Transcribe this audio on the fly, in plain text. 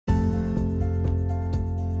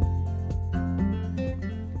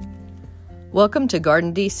Welcome to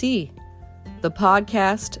Garden DC, the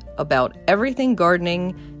podcast about everything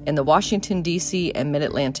gardening in the Washington, D.C. and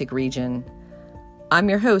Mid-Atlantic region. I'm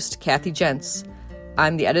your host, Kathy Jentz.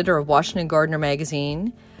 I'm the editor of Washington Gardener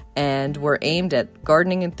magazine, and we're aimed at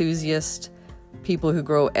gardening enthusiasts, people who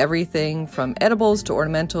grow everything from edibles to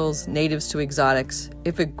ornamentals, natives to exotics.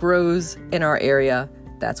 If it grows in our area,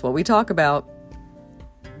 that's what we talk about.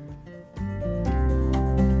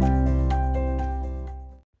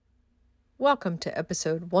 Welcome to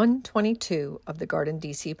episode 122 of the Garden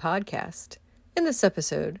DC podcast. In this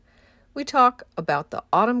episode, we talk about the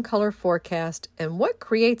autumn color forecast and what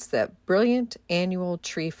creates that brilliant annual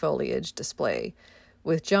tree foliage display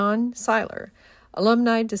with John Seiler,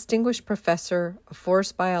 alumni distinguished professor of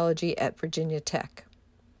forest biology at Virginia Tech.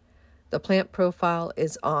 The plant profile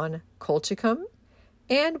is on colchicum,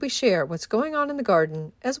 and we share what's going on in the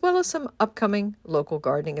garden as well as some upcoming local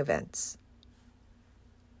gardening events.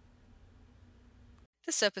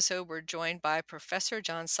 This episode, we're joined by Professor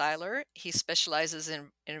John Seiler. He specializes in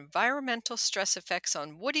environmental stress effects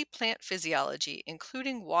on woody plant physiology,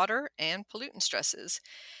 including water and pollutant stresses.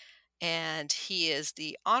 And he is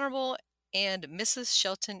the Honorable and Mrs.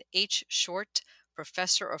 Shelton H. Short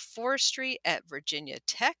Professor of Forestry at Virginia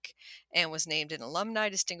Tech and was named an Alumni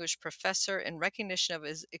Distinguished Professor in recognition of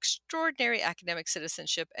his extraordinary academic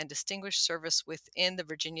citizenship and distinguished service within the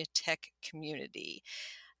Virginia Tech community.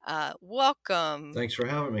 Welcome. Thanks for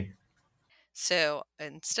having me. So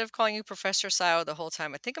instead of calling you Professor Seiler the whole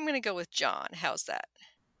time, I think I'm going to go with John. How's that?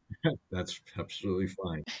 That's absolutely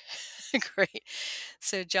fine. Great.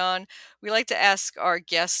 So, John, we like to ask our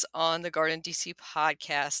guests on the Garden DC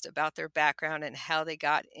podcast about their background and how they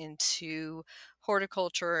got into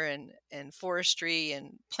horticulture and forestry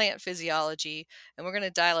and plant physiology. And we're going to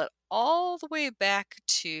dial it all the way back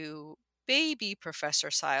to baby Professor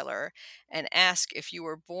Seiler and ask if you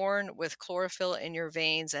were born with chlorophyll in your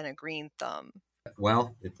veins and a green thumb.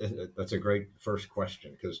 Well, that's a great first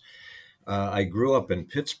question because I grew up in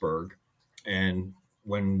Pittsburgh, and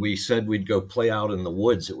when we said we'd go play out in the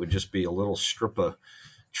woods, it would just be a little strip of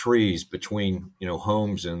trees between,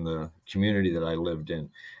 homes in the community that I lived in.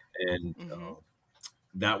 And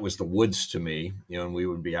that was the woods to me, and we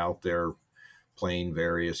would be out there playing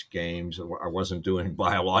various games. I wasn't doing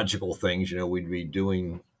biological things, we'd be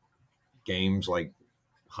doing games like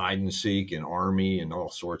hide and seek and army and all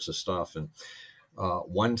sorts of stuff. And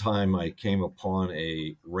one time I came upon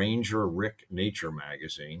a Ranger Rick Nature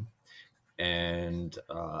magazine, and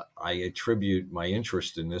I attribute my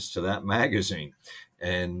interest in this to that magazine.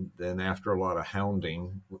 And then after a lot of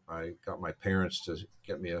hounding, I got my parents to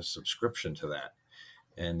get me a subscription to that.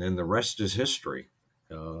 And then the rest is history.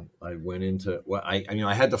 I went into,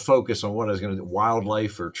 I had to focus on what I was going to do,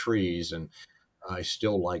 wildlife or trees, and I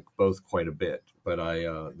still like both quite a bit. But I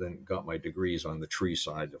then got my degrees on the tree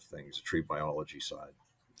side of things, the tree biology side.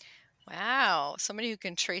 Wow. Somebody who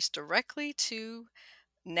can trace directly to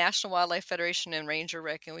National Wildlife Federation and Ranger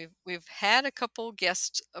Rick, and we've had a couple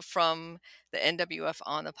guests from the NWF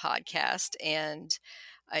on the podcast, and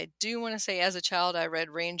I do want to say as a child I read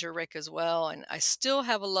Ranger Rick as well, and I still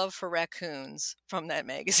have a love for raccoons from that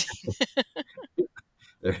magazine.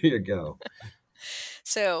 There you go.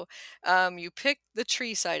 So you picked the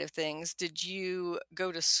tree side of things. Did you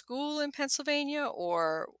go to school in Pennsylvania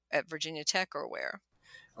or at Virginia Tech or where?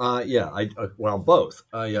 Well, both.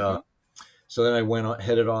 So then I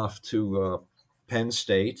headed off to Penn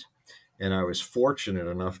State, and I was fortunate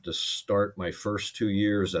enough to start my first 2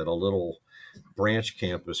 years at a little branch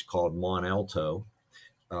campus called Mont Alto.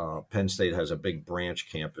 Penn State has a big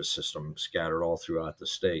branch campus system scattered all throughout the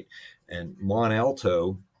state. And Mont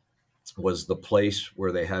Alto was the place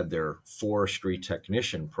where they had their forestry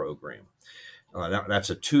technician program. That's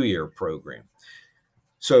a 2-year program.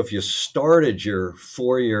 So if you started your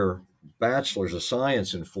 4-year bachelor's of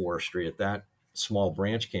science in forestry at that small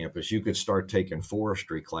branch campus, you could start taking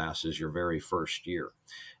forestry classes your very first year.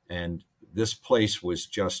 And this place was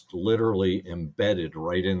just literally embedded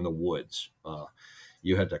right in the woods.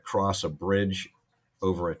 You had to cross a bridge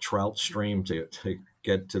over a trout stream to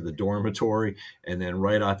get to the dormitory. And then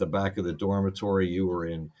right out the back of the dormitory, you were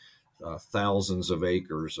in thousands of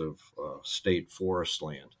acres of state forest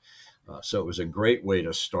land. So it was a great way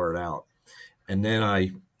to start out. And then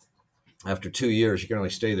after 2 years, you can only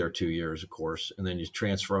stay there 2 years, of course, and then you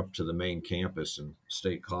transfer up to the main campus in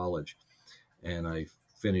State College. And I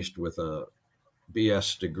finished with a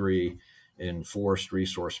BS degree in forest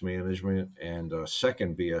resource management and a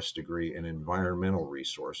second BS degree in environmental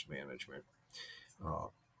resource management.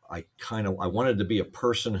 I wanted to be a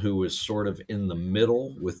person who was sort of in the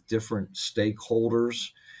middle with different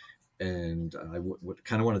stakeholders and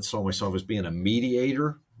kind of wanted to saw myself as being a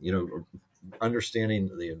mediator, understanding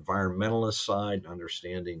the environmentalist side,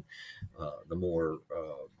 understanding the more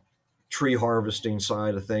tree harvesting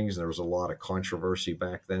side of things. There was a lot of controversy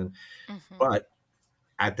back then, Hmm. but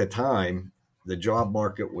at the time, the job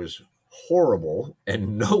market was horrible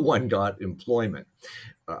and no one got employment.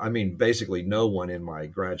 I mean, basically, no one in my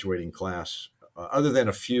graduating class, other than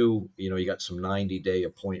a few, you got some 90-day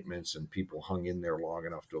appointments and people hung in there long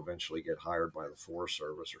enough to eventually get hired by the Forest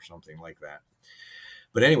Service or something like that.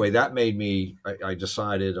 But anyway, that made me, I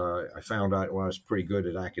decided, I found out, well, I was pretty good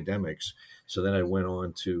at academics. So then I went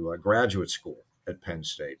on to graduate school at Penn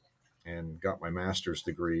State and got my master's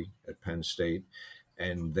degree at Penn State,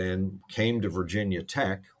 and then came to Virginia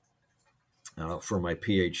Tech for my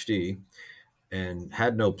PhD, and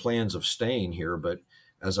had no plans of staying here. But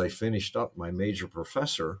as I finished up, my major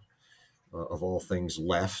professor, of all things,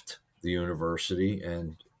 left the university.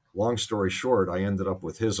 And long story short, I ended up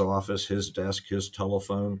with his office, his desk, his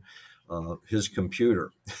telephone, his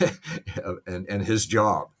computer, and his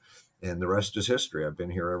job. And the rest is history. I've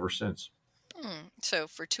been here ever since. So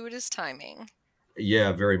fortuitous timing.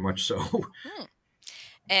 Yeah, very much so. Hmm.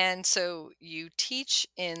 And so you teach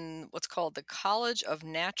in what's called the College of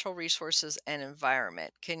Natural Resources and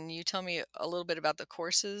Environment. Can you tell me a little bit about the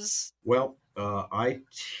courses? Well, I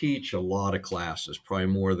teach a lot of classes, probably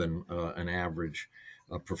more than an average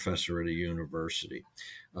professor at a university.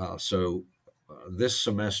 This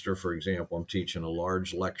semester, for example, I'm teaching a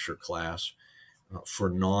large lecture class for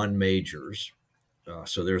non majors.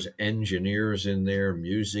 So there's engineers in there,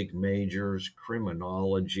 music majors,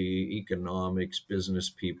 criminology, economics, business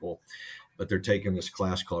people, but they're taking this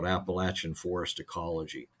class called Appalachian Forest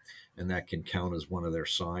Ecology, and that can count as one of their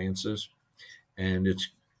sciences. And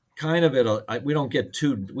it's kind of we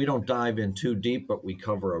don't dive in too deep, but we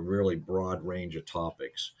cover a really broad range of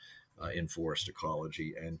topics in forest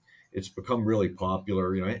ecology, and it's become really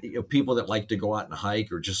popular. People that like to go out and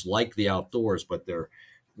hike or just like the outdoors, but their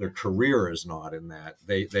career is not in that.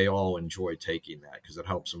 They all enjoy taking that because it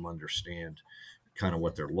helps them understand kind of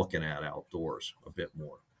what they're looking at outdoors a bit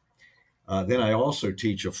more. Then I also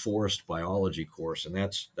teach a forest biology course, and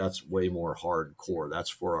that's way more hardcore. That's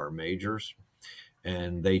for our majors,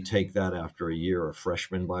 and they take that after a year of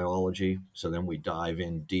freshman biology. So then we dive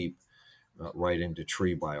in deep, right into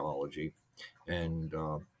tree biology, and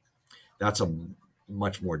that's a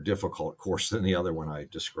much more difficult course than the other one I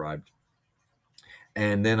described.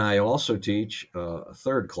 And then I also teach a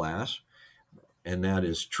third class, and that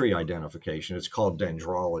is tree identification. It's called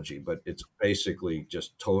dendrology, but it's basically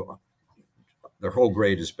just their whole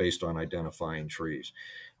grade is based on identifying trees,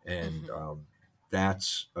 and Hmm.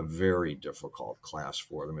 that's a very difficult class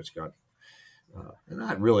for them. It's got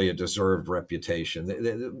not really a deserved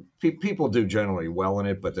reputation. People do generally well in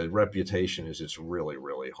it, but the reputation is it's really,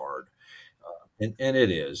 really hard, and it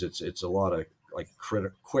is. It's a lot of like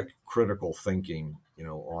quick critical thinking,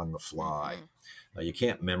 on the fly. Hmm. You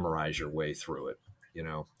can't memorize your way through it.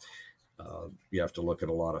 You have to look at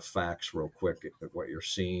a lot of facts real quick at what you're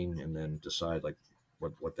seeing, and then decide like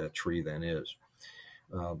what that tree then is.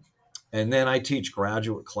 Um, and then I teach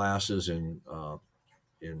graduate classes in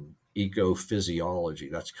ecophysiology.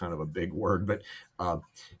 That's kind of a big word, but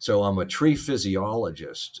so I'm a tree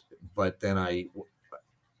physiologist. But then I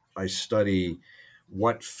study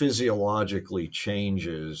what physiologically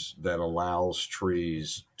changes that allows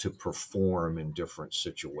trees to perform in different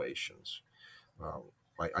situations. Uh,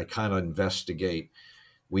 I kind of investigate.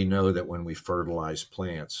 We know that when we fertilize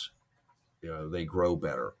plants, they grow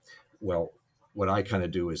better. Well, what I kind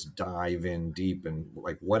of do is dive in deep and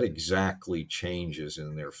like what exactly changes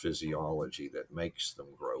in their physiology that makes them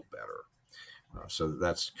grow better. So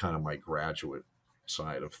that's kind of my graduate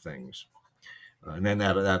side of things. And then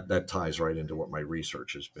that ties right into what my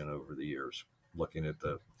research has been over the years, looking at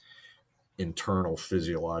the internal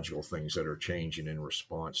physiological things that are changing in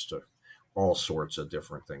response to all sorts of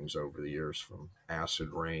different things over the years, from acid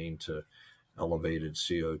rain to elevated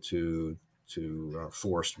CO2 to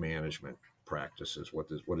forest management practices. What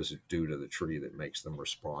does it do to the tree that makes them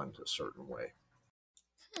respond a certain way?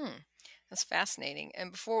 Hmm. That's fascinating.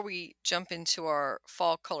 And before we jump into our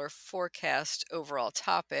fall color forecast overall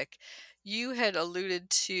topic, you had alluded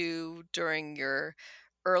to during your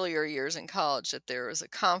earlier years in college that there was a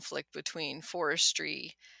conflict between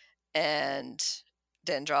forestry and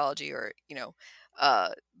dendrology, or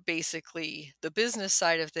uh, basically the business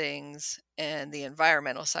side of things and the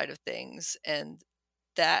environmental side of things, and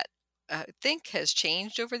that I think has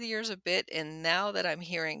changed over the years a bit. And now that I'm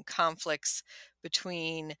hearing conflicts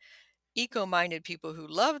between eco-minded people who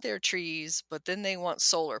love their trees but then they want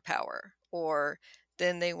solar power, or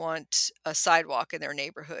then they want a sidewalk in their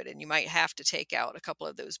neighborhood, and you might have to take out a couple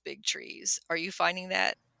of those big trees. Are you finding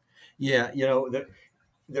that? Yeah,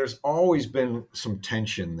 there's always been some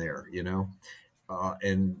tension there,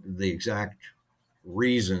 and the exact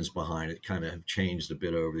reasons behind it kind of have changed a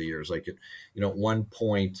bit over the years. Like, at one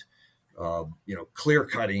point, clear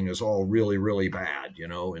cutting is all really, really bad,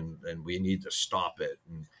 and we need to stop it.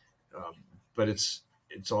 Um, but it's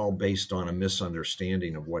all based on a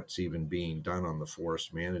misunderstanding of what's even being done on the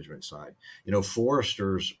forest management side.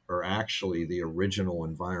 Foresters are actually the original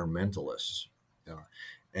environmentalists. Uh,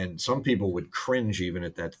 and some people would cringe even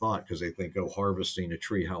at that thought because they think, oh, harvesting a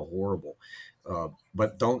tree, how horrible.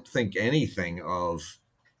 But don't think anything of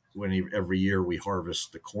every year we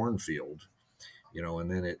harvest the cornfield,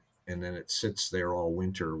 and then it sits there all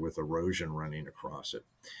winter with erosion running across it.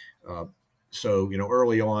 Uh, so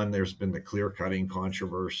early on, there's been the clear cutting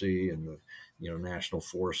controversy, and the national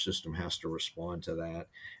forest system has to respond to that.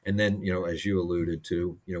 And then as you alluded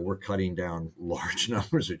to, we're cutting down large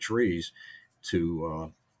numbers of trees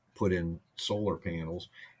to put in solar panels,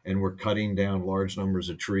 and we're cutting down large numbers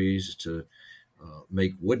of trees to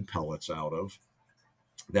make wood pellets out of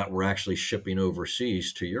that we're actually shipping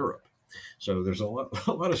overseas to Europe. So there's a lot,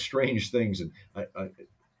 a lot of strange things, and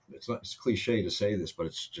it's cliche to say this, but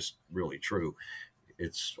it's just really true.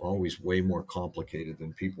 It's always way more complicated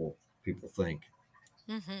than people think.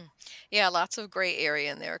 Hmm. Yeah, lots of gray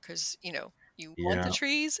area in there because, you want the Yeah,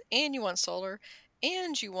 trees and you want solar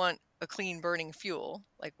and you want a clean burning fuel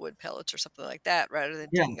like wood pellets or something like that rather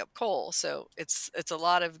than yeah, digging up coal. So it's a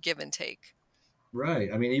lot of give and take.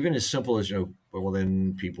 right. I mean, even as simple as well,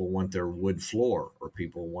 then people want their wood floor, or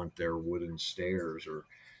people want their wooden stairs, or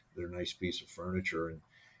their nice piece of furniture,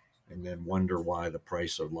 and then wonder why the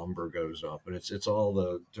price of lumber goes up. And it's all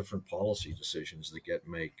the different policy decisions that get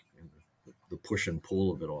make, and the push and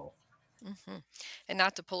pull of it all. Hmm. And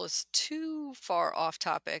not to pull us too far off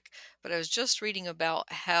topic, but I was just reading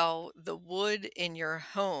about how the wood in your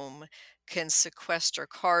home can sequester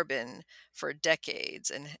carbon for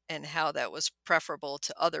decades and how that was preferable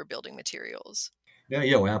to other building materials. Yeah,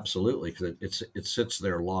 yeah, absolutely. Because it sits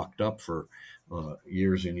there locked up for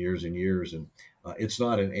years and years and years, and it's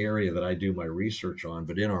not an area that I do my research on.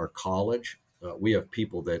 But in our college, we have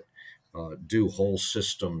people that do whole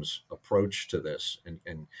systems approach to this, and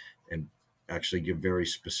actually give very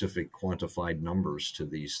specific quantified numbers to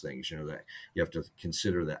these things. That you have to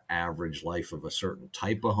consider the average life of a certain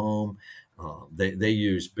type of home. They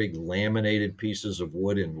use big laminated pieces of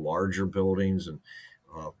wood in larger buildings, and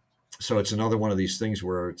uh, so it's another one of these things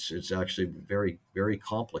where it's actually very, very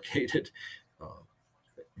complicated. Uh,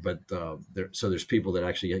 but there's people that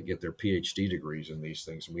actually get their PhD degrees in these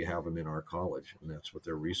things, and we have them in our college, and that's what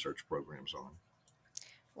their research program's on.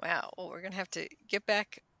 Wow. Well, we're going to have to get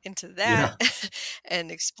back into that Yeah,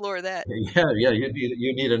 and explore that. yeah, yeah.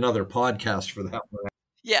 You need another podcast for that one.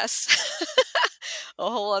 Yes. A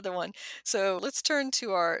whole other one. So let's turn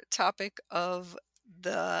to our topic of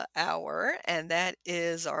the hour, and that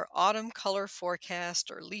is our autumn color forecast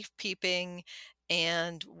or leaf peeping,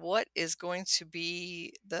 and what is going to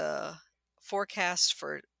be the forecast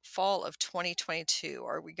for fall of 2022.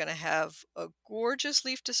 Are we going to have a gorgeous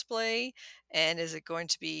leaf display, and is it going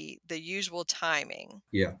to be the usual timing?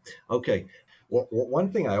 Yeah. Okay. Well,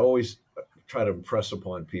 one thing I always try to impress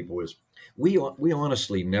upon people is we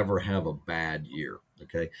honestly never have a bad year.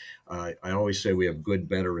 Okay. I always say we have good,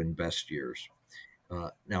 better, and best years.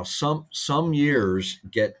 Now, some years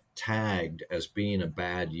get tagged as being a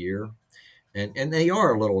bad year, and they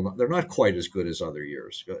are a little. They're not quite as good as other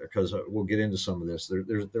years because we'll get into some of this.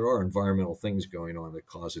 There are environmental things going on that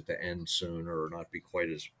cause it to end sooner or not be quite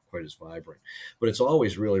as vibrant. But it's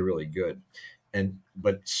always really, really good.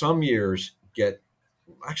 But some years get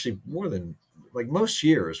actually more than, like, most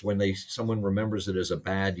years, when they someone remembers it as a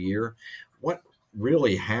bad year, what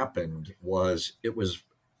really happened was it was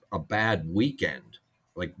a bad weekend,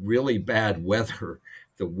 like really bad weather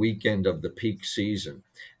the weekend of the peak season,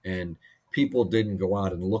 and people didn't go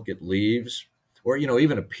out and look at leaves, or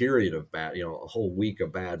even a period of bad, a whole week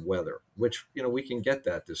of bad weather, which we can get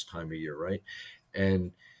that this time of year, right?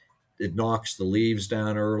 And it knocks the leaves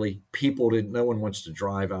down early. No one wants to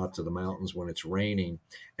drive out to the mountains when it's raining.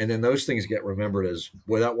 And then those things get remembered as,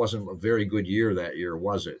 well, that wasn't a very good year that year,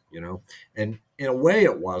 was it? And in a way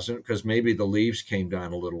it wasn't, because maybe the leaves came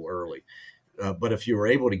down a little early. But if you were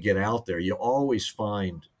able to get out there, you always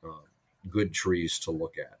find good trees to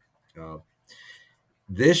look at.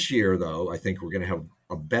 This year, though, I think we're going to have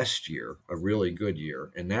a best year, a really good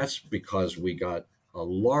year. And that's because we got a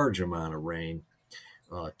large amount of rain,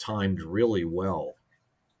 timed really well,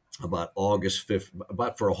 about August 5th,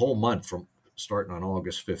 about for a whole month, from starting on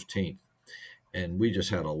August 15th. And we just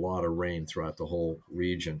had a lot of rain throughout the whole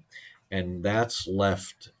region. And that's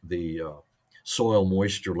left the soil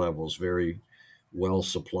moisture levels very well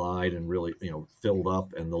supplied and really, filled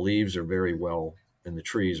up. And the leaves are very well, and the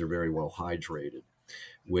trees are very well hydrated,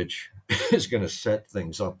 which is going to set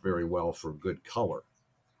things up very well for good color.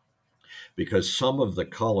 Because some of the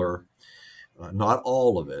color, not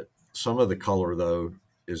all of it, some of the color though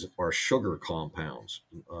are sugar compounds.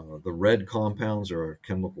 The red compounds are a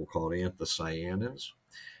chemical called anthocyanins,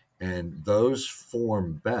 and those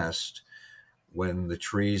form best when the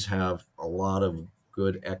trees have a lot of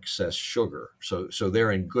good excess sugar. So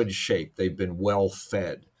they're in good shape. They've been well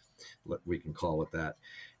fed, we can call it that.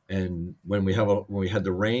 And when we had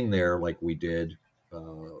the rain there like we did,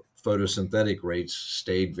 photosynthetic rates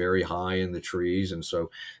stayed very high in the trees, and so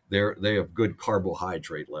they have good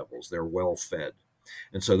carbohydrate levels. They're well fed,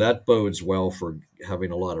 and so that bodes well for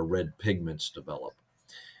having a lot of red pigments develop.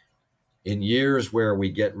 In years where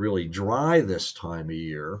we get really dry this time of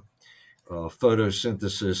year,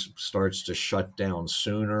 photosynthesis starts to shut down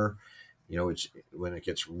sooner. It's when it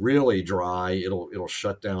gets really dry, it'll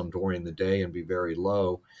shut down during the day and be very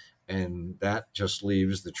low, and that just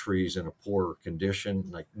leaves the trees in a poorer condition,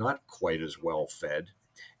 like not quite as well fed,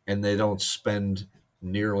 and they don't spend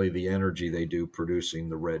nearly the energy they do producing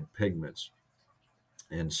the red pigments.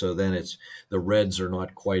 And so then the reds are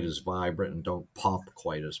not quite as vibrant and don't pop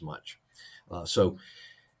quite as much. So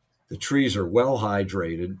the trees are well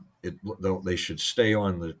hydrated. They should stay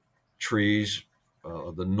on the trees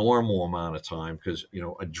the normal amount of time, because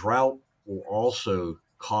a drought will also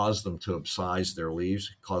cause them to upsize their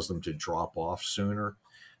leaves, cause them to drop off sooner,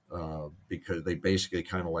 because they basically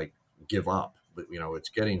kind of like give up. But it's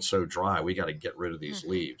getting so dry, we got to get rid of these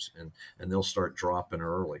leaves, and they'll start dropping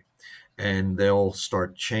early, and they'll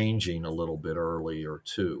start changing a little bit earlier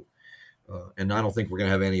too. And I don't think we're going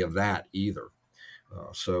to have any of that either.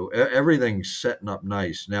 So everything's setting up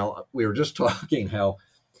nice. Now, we were just talking how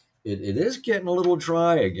it is getting a little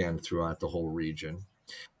dry again throughout the whole region.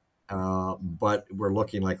 But we're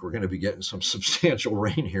looking like we're going to be getting some substantial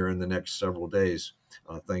rain here in the next several days,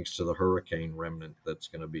 thanks to the hurricane remnant that's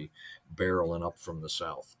going to be barreling up from the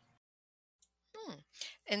south. Hmm.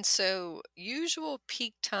 And so, usual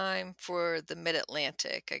peak time for the Mid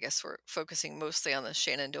Atlantic, I guess we're focusing mostly on the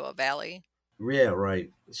Shenandoah Valley. Yeah, right.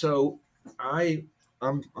 So I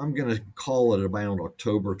I'm going to call it around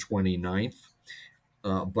October 29th.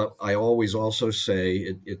 But I always also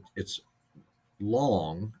say it's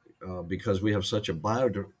long, because we have such a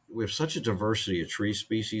diversity of tree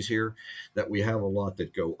species here, that we have a lot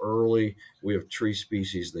that go early. We have tree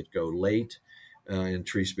species that go late, and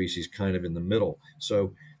tree species kind of in the middle.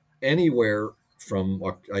 So anywhere from,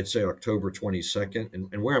 I'd say, October 22nd,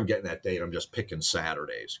 and where I'm getting that date, I'm just picking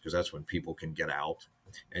Saturdays because that's when people can get out,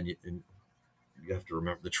 and you have to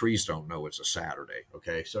remember the trees don't know it's a Saturday.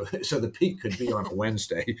 Okay, so the peak could be on a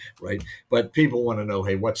Wednesday, right? But people want to know,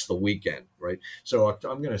 hey, what's the weekend, right? So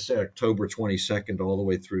I'm going to say October 22nd all the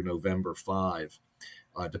way through November 5,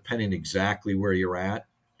 depending exactly where you're at.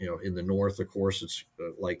 In the north, of course, it's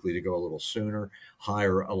likely to go a little sooner.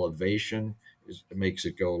 Higher elevation makes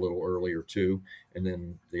it go a little earlier too, and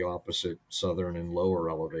then the opposite, southern and lower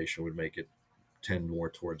elevation, would make it tend more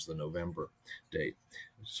towards the November date.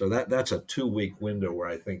 So that's a 2 week window where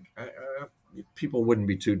I think people wouldn't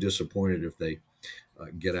be too disappointed if they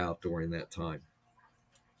get out during that time.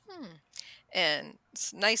 Hmm. And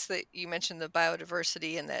it's nice that you mentioned the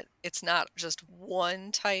biodiversity and that it's not just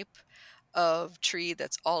one type of tree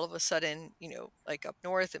that's all of a sudden, like up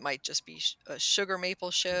north, it might just be a sugar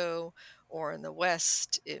maple show, or in the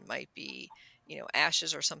west, it might be,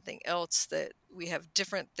 ashes or something else, that we have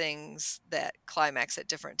different things that climax at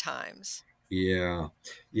different times. Yeah,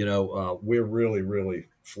 we're really really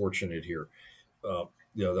fortunate here. Uh,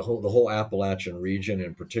 the whole Appalachian region,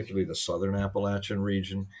 and particularly the southern Appalachian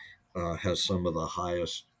region, has some of the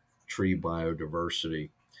highest tree biodiversity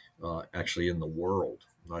actually in the world.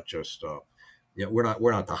 Not just we're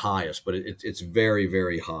not the highest, but it's very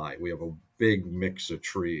very high. We have a big mix of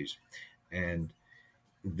trees, and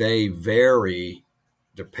they vary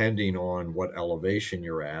depending on what elevation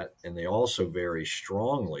you're at, and they also vary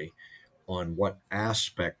strongly on what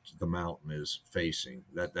aspect the mountain is facing.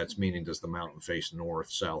 That's meaning, does the mountain face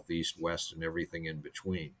north, south, east, west, and everything in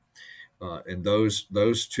between? And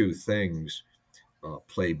those two things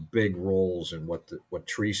play big roles in what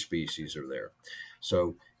tree species are there.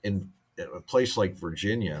 So in a place like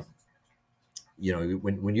Virginia,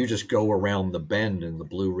 when you just go around the bend in the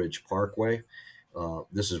Blue Ridge Parkway,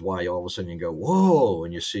 this is why all of a sudden you go, whoa,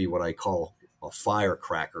 and you see what I call a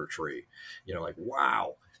firecracker tree. Like,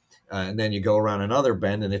 wow. And then you go around another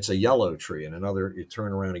bend and it's a yellow tree, and another, you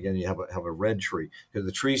turn around again, you have a red tree, because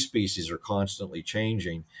the tree species are constantly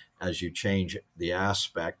changing as you change the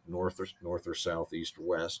aspect, north or south, east or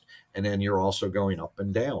west. And then you're also going up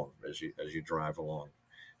and down as you drive along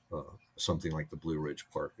uh, something like the Blue Ridge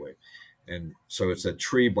Parkway. And so it's that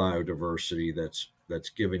tree biodiversity that's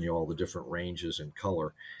giving you all the different ranges in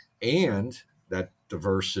color, and that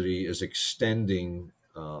diversity is extending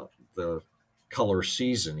the color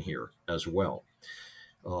season here as well.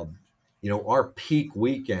 Um, our peak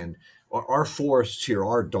weekend, our forests here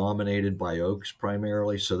are dominated by oaks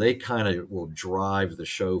primarily, so they kind of will drive the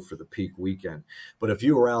show for the peak weekend. But if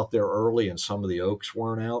you were out there early and some of the oaks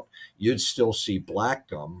weren't out, you'd still see black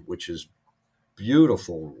gum, which is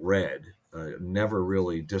beautiful red. Never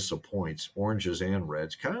really disappoints. Oranges and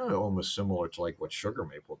reds, kind of almost similar to like what sugar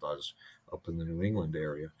maple does up in the New England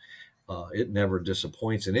area. It never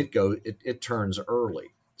disappoints, and it turns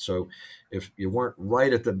early. So if you weren't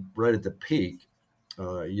right at the peak,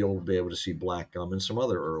 you'll be able to see black gum and some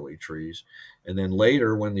other early trees. And then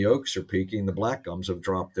later, when the oaks are peaking, the black gums have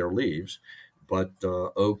dropped their leaves, but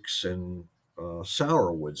oaks and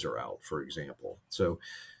sourwoods are out, for example. So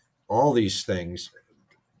all these things,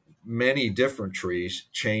 many different trees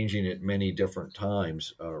changing at many different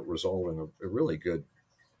times, result in a really good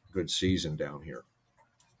season down here.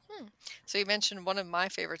 Hmm. So you mentioned one of my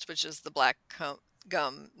favorites, which is the black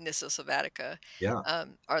gum Nyssa sylvatica. Yeah.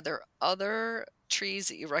 Are there other trees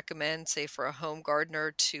that you recommend, say, for a home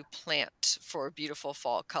gardener to plant for a beautiful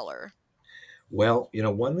fall color? Well,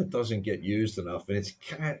 one that doesn't get used enough, and it's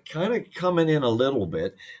kind of coming in a little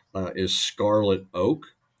bit, is scarlet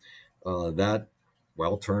oak. That,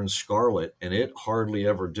 well, turns scarlet, and it hardly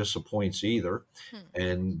ever disappoints either. Hmm.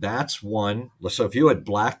 And that's one. So if you had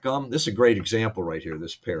black gum, this is a great example right here,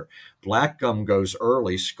 this pair. Black gum goes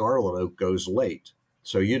early, scarlet oak goes late.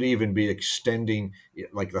 So you'd even be extending,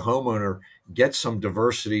 like the homeowner, get some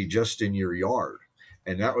diversity just in your yard.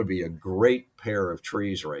 And that would be a great pair of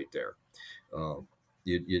trees right there. Uh,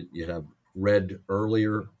 you'd have red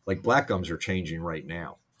earlier, like black gums are changing right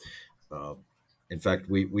now. Uh, in fact,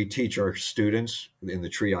 we teach our students in the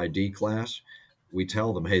tree ID class. We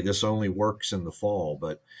tell them, hey, this only works in the fall,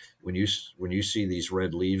 but when you see these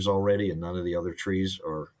red leaves already, and none of the other trees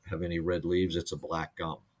have any red leaves, it's a black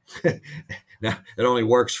gum. Now it only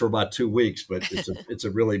works for about 2 weeks, but it's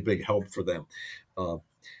a really big help for them. Uh,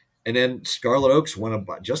 and then scarlet oak's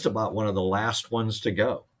just about one of the last ones to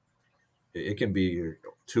go. It can be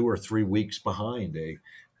 2 or 3 weeks behind a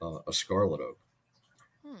scarlet oak.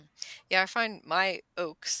 Hmm. Yeah, I find my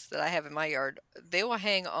oaks that I have in my yard, they will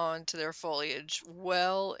hang on to their foliage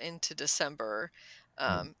well into December,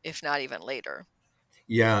 if not even later.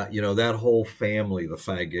 Yeah, that whole family, the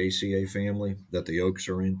Fagaceae family that the oaks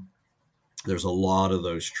are in, there's a lot of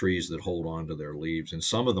those trees that hold on to their leaves, and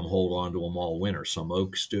some of them hold on to them all winter. Some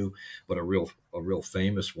oaks do, but a real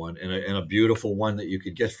famous one, and a beautiful one that you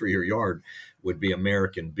could get for your yard would be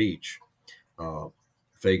American beech, uh,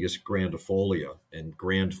 Fagus grandifolia, and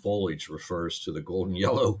grand foliage refers to the golden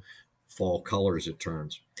yellow fall colors it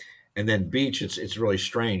turns. And then beech, it's really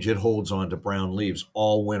strange. It holds on to brown leaves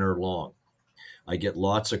all winter long. I get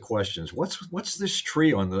lots of questions. What's this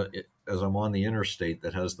tree as I'm on the interstate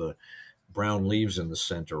that has the brown leaves in the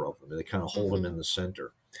center of them? They kind of hold them Hmm. in the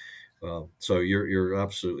center. So you're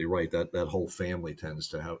absolutely right. That whole family tends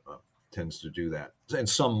to do that, and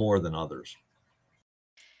some more than others.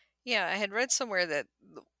 Yeah, I had read somewhere that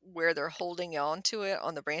where they're holding on to it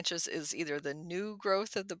on the branches is either the new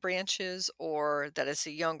growth of the branches or that it's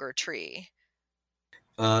a younger tree.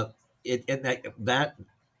 Uh, and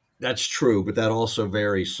that's true, but that also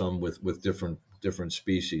varies some with different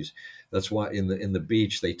species. That's why in the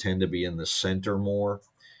beech they tend to be in the center more,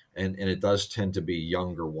 and it does tend to be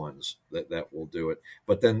younger ones that will do it.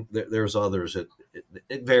 But then there's others that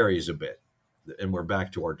it varies a bit, and we're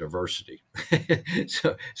back to our diversity.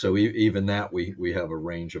 Even that we have a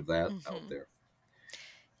range of that out Hmm. there.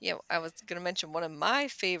 Yeah, I was going to mention one of my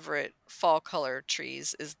favorite fall color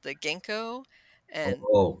trees is the ginkgo, and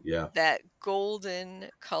Oh yeah, that golden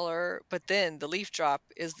color, but then the leaf drop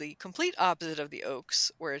is the complete opposite of the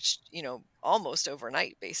oaks, where it's, almost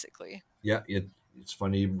overnight, basically. yeah. It's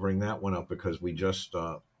funny you bring that one up because we just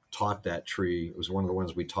taught that tree. It was one of the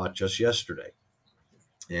ones we taught just yesterday,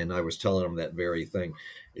 and I was telling them that very thing.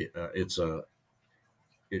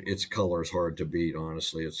 Its color is hard to beat.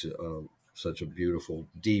 Honestly, it's such a beautiful,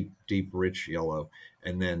 deep, rich yellow,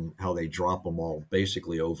 and then how they drop them all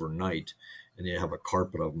basically overnight, and you have a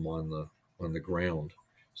carpet of them on the ground.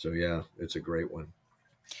 So yeah, it's a great one.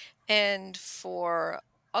 And for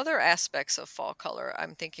other aspects of fall color,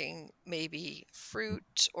 I'm thinking maybe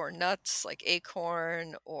fruit or nuts like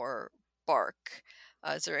acorn or bark.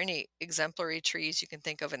 Is there any exemplary trees you can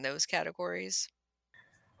think of in those categories?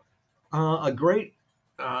 A great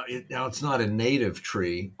now it's not a native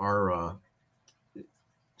tree. Our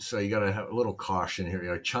so you got to have a little caution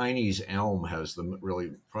here. Chinese elm has the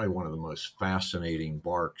really probably one of the most fascinating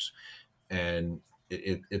barks, and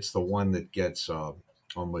it's the one that gets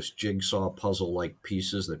almost jigsaw puzzle like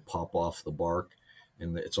pieces that pop off the bark,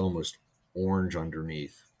 and it's almost orange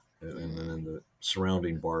underneath, and Mm, then the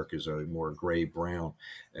surrounding bark is a more gray brown.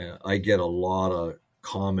 I get a lot of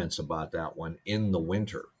comments about that one in the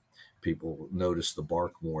winter. People notice the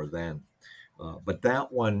bark more then, but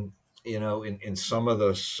that one, in some of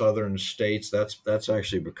the southern states, that's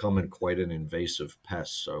actually becoming quite an invasive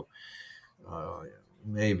pest. So uh,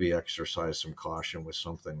 maybe exercise some caution with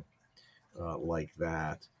something like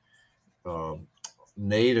that. Um,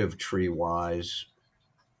 Native tree wise,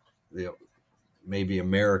 the, maybe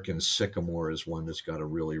American sycamore is one that's got a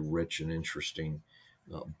really rich and interesting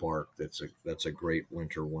bark. That's a great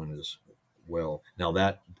winter one as well. Now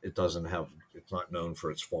that it doesn't have, it's not known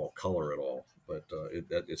for its fall color at all, but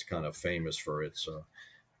it's kind of famous for its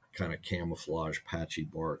kind of camouflage patchy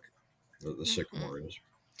bark. The hmm. sycamore is.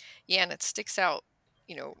 Yeah, and it sticks out,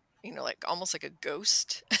 like almost like a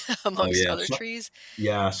ghost Oh amongst yeah, other trees.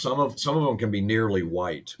 yeah. Some of them can be nearly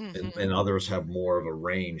white, and Hmm. others have more of a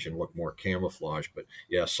range and look more camouflage. But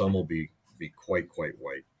yeah, some will be quite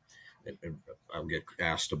white. And I'll get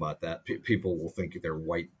asked about that. People will think they're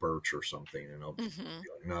white birch or something, and I'll be Hmm.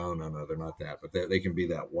 like, no, they're not that. But they can be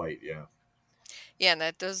that white. Yeah. Yeah, and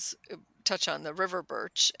that does touch on the river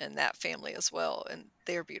birch and that family as well, and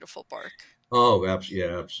their beautiful bark. Oh,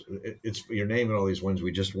 yeah. It's you're naming all these ones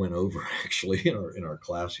we just went over actually in our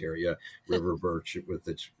class here. Yeah, river birch with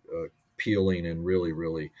its peeling and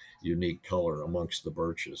really unique color amongst the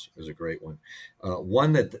birches is a great one.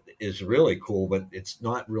 One that is really cool, but it's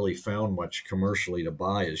not really found much commercially to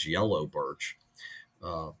buy is yellow birch.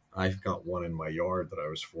 I've got one in my yard that I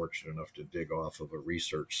was fortunate enough to dig off of a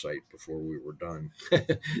research site before we were done.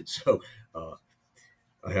 So uh,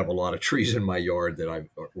 I have a lot of trees in my yard that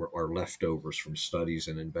are leftovers from studies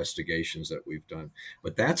and investigations that we've done.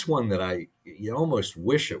 But that's one that you almost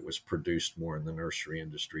wish it was produced more in the nursery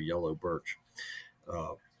industry, yellow birch,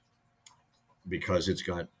 uh, because it's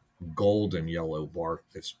got golden yellow bark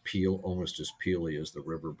that's almost as peely as the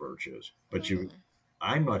river birch is. But Hmm.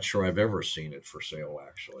 I'm not sure I've ever seen it for sale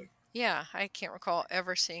actually. Yeah, I can't recall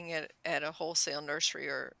ever seeing it at a wholesale nursery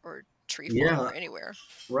or tree farm Yeah, or anywhere.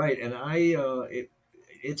 right. And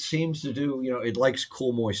it seems to do, it likes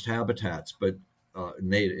cool, moist habitats, but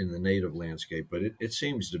native in the native landscape. But it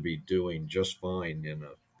seems to be doing just fine in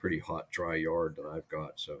a pretty hot, dry yard that I've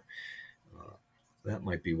got. So uh, that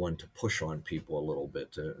might be one to push on people a little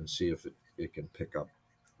bit and see if it can pick up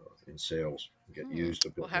in sales and get Hmm. used a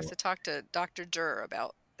We'll bit have more. to talk to Dr. Durr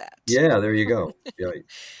about that Yeah, there you go. Yeah,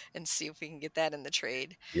 and see if we can get that in the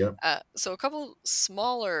trade. yeah, So, a couple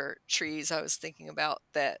smaller trees I was thinking about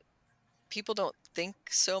that people don't think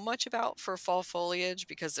so much about for fall foliage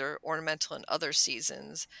because they're ornamental in other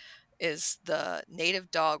seasons is the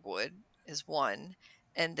native dogwood is one,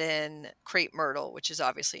 and then crepe myrtle, which is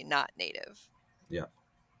obviously not native. yeah.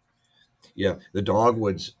 Yeah, the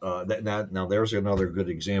dogwoods. That now there's another good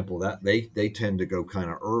example that they tend to go kind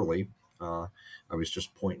of early. Uh, I was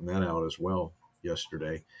just pointing that out as well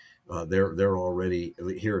yesterday. They're already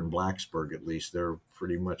here in Blacksburg, at least they're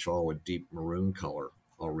pretty much all a deep maroon color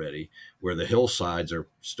already. Where the hillsides are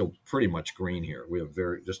still pretty much green here. We have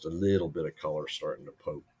just a little bit of color starting to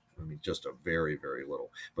poke. I mean, just a very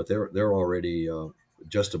little, but they're already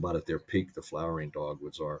just about at their peak. The flowering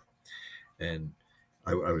dogwoods are, and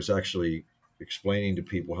I was actually explaining to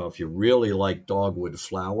people how if you really like dogwood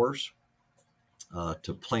flowers,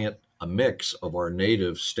 to plant a mix of our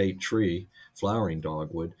native state tree, flowering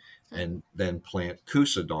dogwood, Hmm. and then plant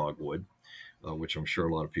Coosa dogwood, which I'm sure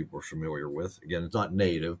a lot of people are familiar with. Again, it's not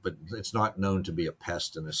native, but it's not known to be a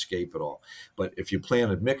pest and escape at all. But if you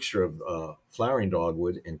plant a mixture of flowering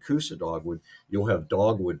dogwood and Coosa dogwood, you'll have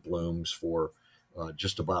dogwood blooms for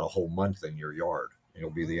just about a whole month in your yard. It'll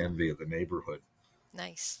be the Mm, envy of the neighborhood.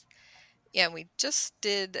 nice. Yeah, we just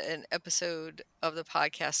did an episode of the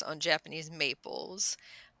podcast on Japanese maples,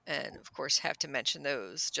 and of course, have to mention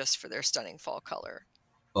those just for their stunning fall color.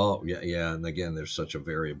 Oh yeah, yeah, and again, there's such a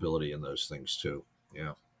variability in those things too.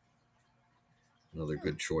 Yeah, another Hmm.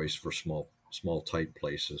 good choice for small tight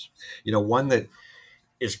places. One that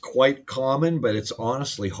is quite common, but it's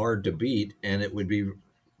honestly hard to beat, and it would be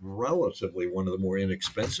relatively one of the more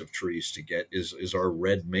inexpensive trees to get is our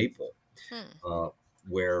red maple. Hmm.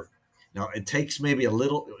 where now it takes maybe a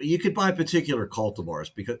little. You could buy particular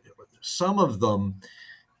cultivars because some of them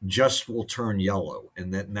just will turn yellow,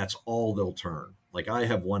 and that's all they'll turn. Like I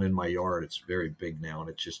have one in my yard; it's very big now, and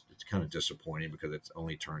it's kind of disappointing because it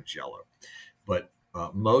only turns yellow. But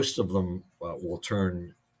most of them will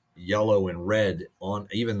turn yellow and red on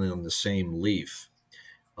even on the same leaf,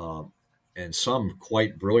 um, and some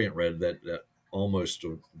quite brilliant red that almost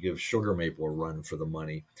give sugar maple a run for the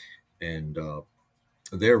money. And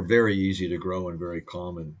they're very easy to grow and very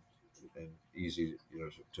common and easy,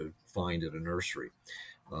 to find at a nursery.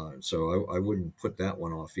 So I wouldn't put that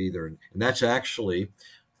one off either. And that's actually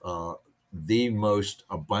uh, the most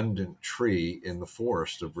abundant tree in the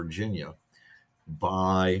forest of Virginia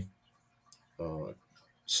by uh,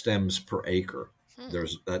 stems per acre. Hmm.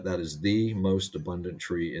 That is the most abundant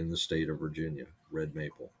tree in the state of Virginia, red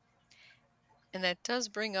maple. And that does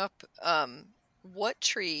bring up what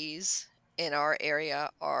trees in our area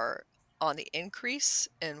are on the increase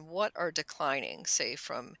and what are declining, say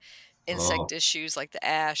from insect Oh, issues like the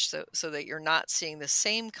ash, so that you're not seeing the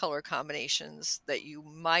same color combinations that you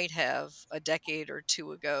might have a decade or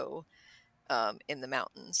two ago in the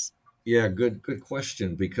mountains. yeah, good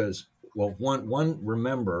question. Because well, one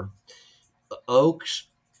remember, oaks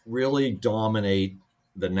really dominate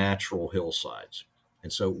the natural hillsides,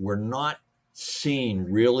 and so we're not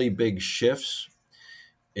seeing really big shifts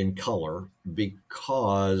in color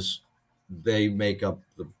because they make up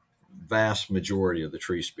the vast majority of the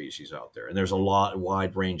tree species out there, and there's a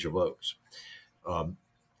wide range of oaks. Um,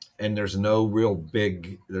 and there's no real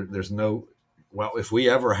big. There's no. Well, if we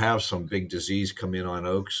ever have some big disease come in on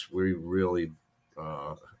oaks, we really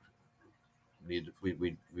uh, we'd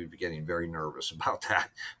be getting very nervous about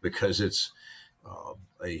that because it's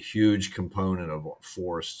a huge component of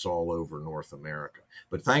forests all over North America.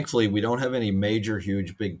 But thankfully, we don't have any major,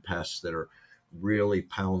 huge, big pests that are really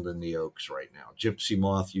pounding the oaks right now. Gypsy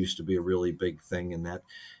moth used to be a really big thing, and that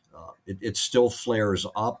it still flares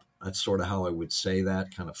up. That's sort of how I would say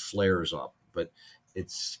that, kind of flares up, but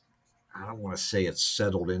it's I don't want to say it's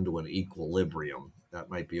settled into an equilibrium. That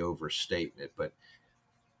might be overstating it, but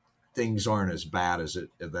things aren't as bad as it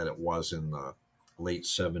was in the late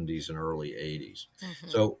 70s and early 80s. Hmm.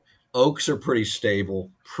 So oaks are pretty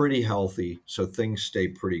stable, pretty healthy, so things stay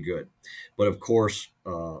pretty good. But of course,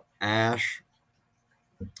 ash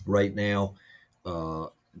right now, uh,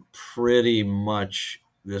 pretty much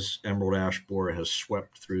this emerald ash borer has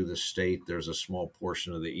swept through the state. There's a small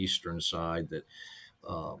portion of the eastern side that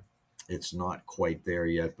uh, it's not quite there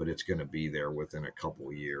yet, but it's going to be there within a couple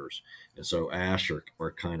of years. And so ash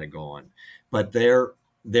are kind of gone, but they're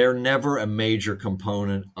never a major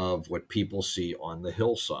component of what people see on the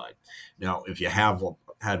hillside. Now, if you have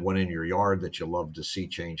had one in your yard that you love to see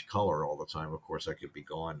change color all the time, of course that could be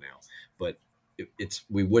gone now. But it's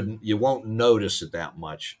we wouldn't you won't notice it that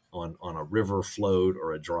much on a river float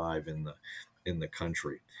or a drive in the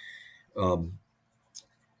country. Um,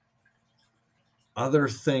 Other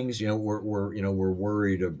things, we're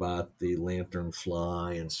worried about the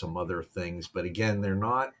lanternfly and some other things, but again, they're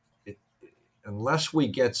not. It, unless we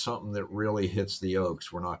get something that really hits the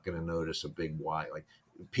oaks, we're not going to notice a big white. Like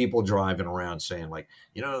people driving around saying, like,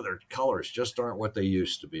 their colors just aren't what they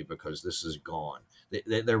used to be because this is gone.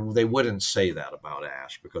 They wouldn't say that about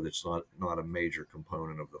ash because it's not a major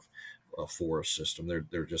component of the forest system.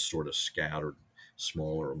 They're just sort of scattered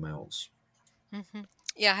smaller amounts. Hmm.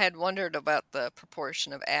 Yeah, I had wondered about the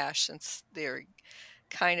proportion of ash since they're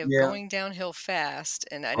kind of Yeah. going downhill fast,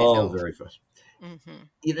 and I didn't Oh, know. very fast. Hmm.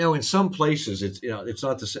 In some places it's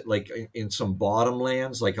not the same. Like in some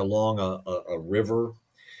bottomlands, like along a river,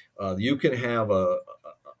 you can have a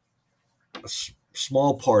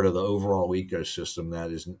small part of the overall ecosystem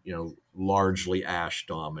that is largely ash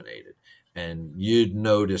dominated, and you'd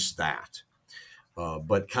notice that.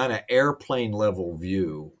 But kind of airplane level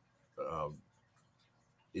view, uh,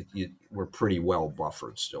 we're pretty well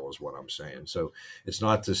buffered still, is what I'm saying. So it's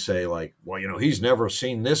not to say like, well, he's never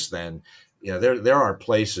seen this. Then, yeah, there are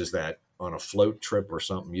places that on a float trip or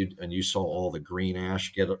something, you saw all the green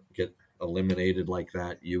ash get eliminated like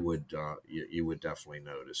that, you would definitely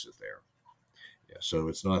notice it there. Yeah, so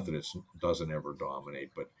it's not that it doesn't ever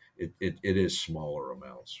dominate, but it is smaller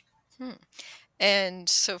amounts. Hmm. And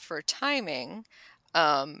so for timing,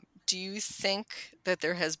 do you think that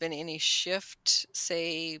there has been any shift,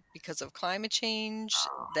 say, because of climate change,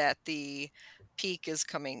 that the peak is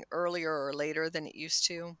coming earlier or later than it used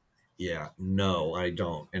to? Yeah, no, I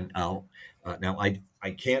don't. And now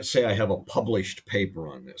I can't say I have a published paper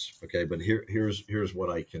on this, okay? But here's what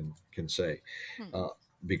I can say. Hmm.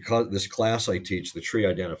 because this class I teach, the tree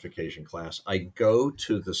identification class, I go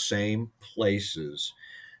to the same places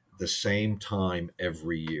the same time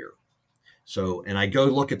every year. So, and I go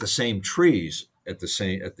look at the same trees at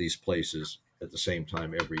these places at the same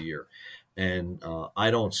time every year, and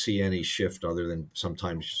I don't see any shift other than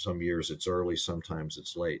sometimes some years it's early, sometimes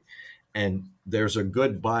it's late, and there's a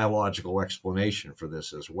good biological explanation for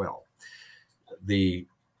this as well. The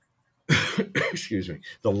excuse me,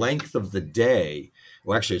 the length of the day.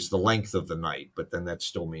 Well, actually, it's the length of the night, but then that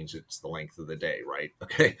still means it's the length of the day, right?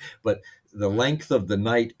 Okay. But the length of the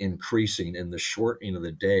night increasing and the shortening of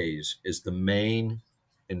the days is the main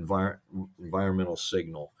environmental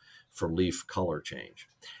signal for leaf color change.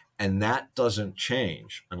 And that doesn't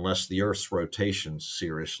change unless the Earth's rotation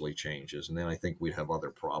seriously changes. And then I think we'd have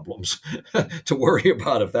other problems to worry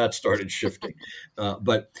about if that started shifting.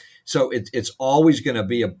 But so it's always going to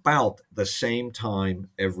be about the same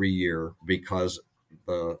time every year because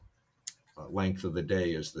the length of the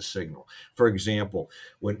day is the signal. For example,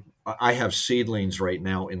 when I have seedlings right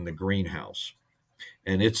now in the greenhouse,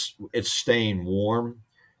 and it's staying warm,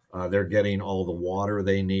 they're getting all the water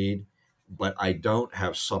they need, but I don't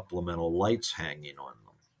have supplemental lights hanging on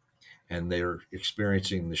them, and they're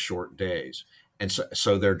experiencing the short days. And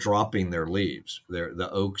so they're dropping their leaves. The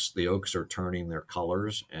oaks are turning their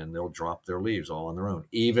colors, and they'll drop their leaves all on their own,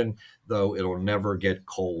 even though it'll never get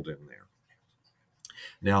cold in there.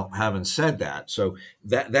 Now, having said that, so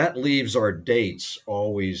that leaves our dates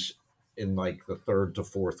always in like the third to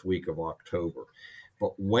fourth week of October.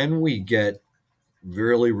 But when we get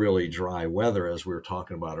really, really dry weather, as we were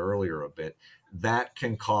talking about earlier a bit, that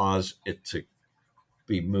can cause it to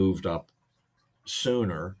be moved up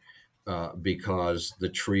sooner because the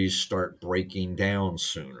trees start breaking down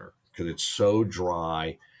sooner because it's so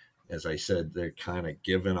dry. As I said, they're kind of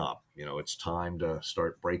giving up. It's time to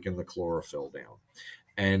start breaking the chlorophyll down.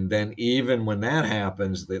 And then even when that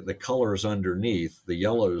happens, the colors underneath, the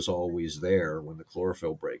yellow is always there when the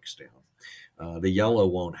chlorophyll breaks down. The yellow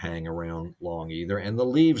won't hang around long either, and the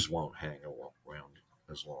leaves won't hang around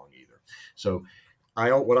as long either. So,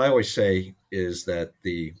 what I always say is that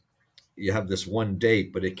you have this one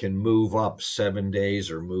date, but it can move up 7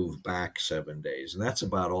 days or move back 7 days, and that's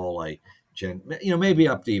about all maybe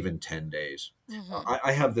up to even 10 days. Hmm.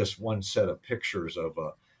 I have this one set of pictures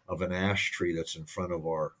of an ash tree that's in front of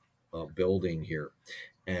our building here,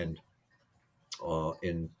 and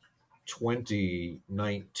in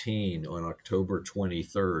 2019 on October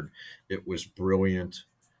 23rd, it was brilliant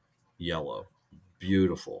yellow,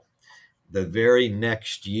 beautiful. The very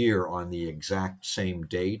next year, on the exact same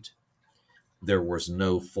date, there was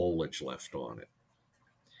no foliage left on it.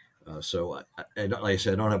 Like I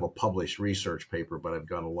said, I don't have a published research paper, but I've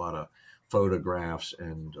got a lot of photographs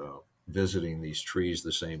and visiting these trees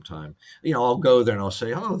the same time. I'll go there and I'll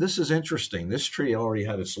say, "Oh, this is interesting. This tree already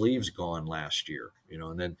had its leaves gone last year,"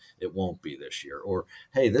 and then it won't be this year. Or,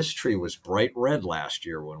 "Hey, this tree was bright red last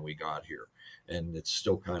year when we got here, and it's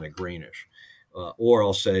still kind of greenish." Or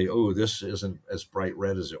I'll say, "Oh, this isn't as bright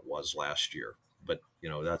red as it was last year." But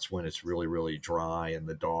that's when it's really, really dry, and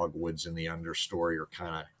the dogwoods in the understory are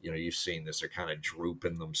kind of, you've seen this, they're kind of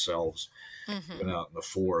drooping themselves. Hmm. Even out in the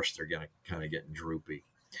forest, they're going to kind of getting droopy.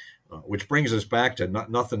 Which brings us back to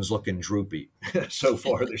nothing's looking droopy so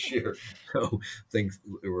far this year. So things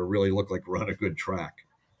really look like we're on a good track.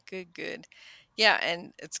 Good, good. Yeah,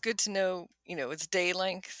 and it's good to know, its day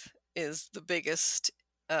length is the biggest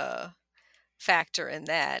uh, factor in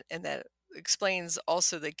that, and that explains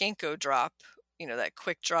also the ginkgo drop, that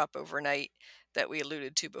quick drop overnight that we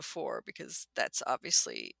alluded to before, because that's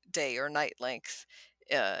obviously day or night length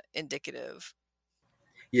indicative.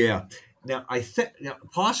 Yeah. Now I think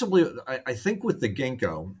possibly I think with the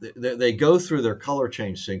ginkgo they go through their color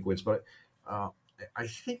change sequence, but uh, I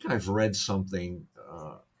think I've read something.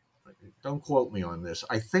 Don't quote me on this.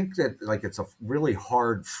 I think that like it's a really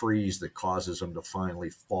hard freeze that causes them to finally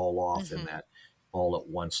fall off in Hmm. that all at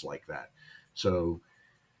once like that. So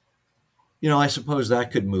I suppose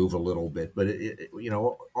that could move a little bit, but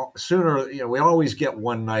sooner, we always get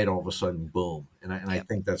one night all of a sudden, boom, and I Yep.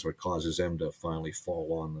 think that's what causes them to finally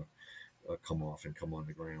fall on come off and come on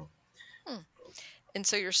the ground. Hmm. And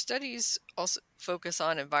so your studies also focus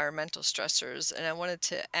on environmental stressors, and I wanted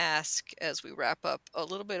to ask as we wrap up a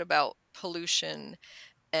little bit about pollution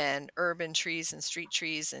and urban trees and street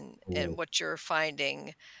trees, and Oh, what you're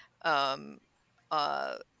finding um,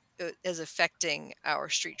 uh, is affecting our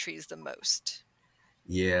street trees the most.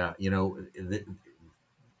 yeah,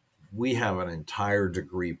 we have an entire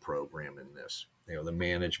degree program in this. The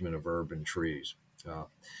management of urban trees. I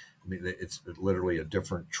mean, it's literally a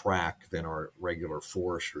different track than our regular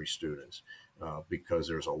forestry students. because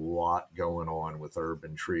there's a lot going on with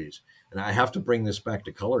urban trees. And I have to bring this back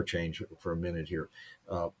to color change for a minute here.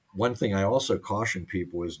 One thing I also caution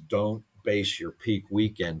people is don't base your peak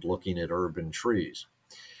weekend looking at urban trees,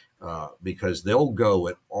 because they'll go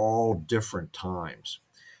at all different times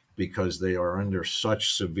because they are under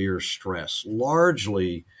such severe stress,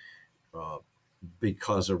 largely uh,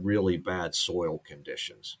 because of really bad soil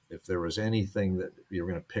conditions. If there was anything that you're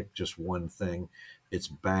going to pick just one thing, it's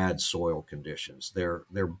bad soil conditions.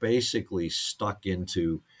 They're basically stuck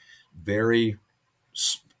into very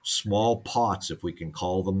small pots, if we can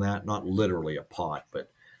call them that. Not literally a pot,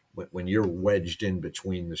 but when you're wedged in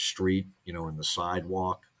between the street, and the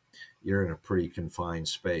sidewalk, you're in a pretty confined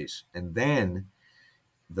space. And then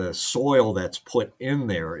the soil that's put in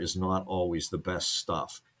there is not always the best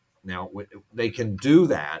stuff. Now they can do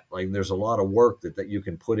that. Like there's a lot of work that you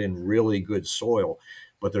can put in really good soil,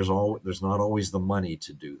 but there's not always the money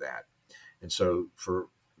to do that. And so for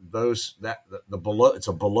those that the below, it's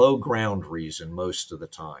a below ground reason most of the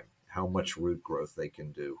time, how much root growth they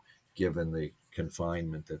can do given the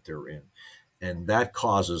confinement that they're in. And that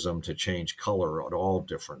causes them to change color at all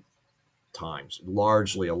different times,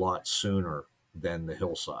 largely a lot sooner than the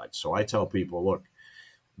hillside. So I tell people, look,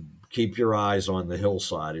 keep your eyes on the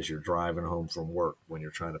hillside as you're driving home from work when you're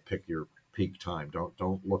trying to pick your peak time.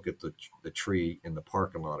 Don't look at the tree in the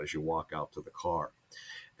parking lot as you walk out to the car.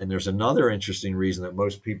 And there's another interesting reason that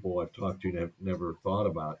most people I've talked to have never thought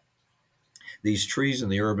about. These trees in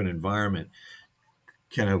the urban environment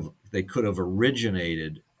they could have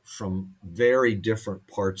originated from very different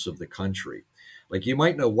parts of the country. Like you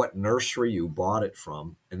might know what nursery you bought it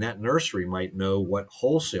from, and that nursery might know what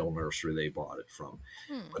wholesale nursery they bought it from.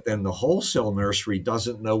 Hmm. But then the wholesale nursery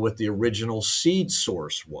doesn't know what the original seed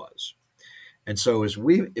source was. And so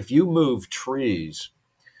if you move trees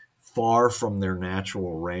far from their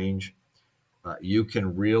natural range, you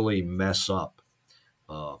can really mess up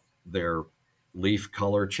their leaf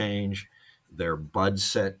color change, their bud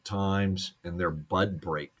set times, and their bud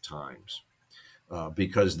break times,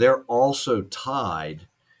 because they're also tied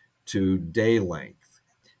to day length.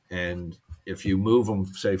 And if you move them,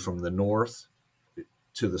 say, from the north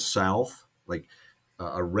to the south, like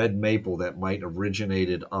a red maple that might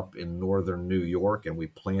originated up in northern New York and we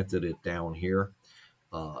planted it down here,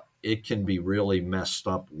 it can be really messed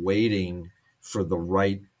up waiting for the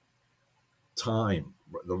right time,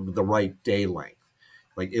 the right day length.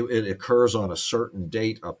 Like it occurs on a certain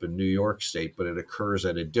date up in New York State, but it occurs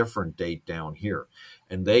at a different date down here.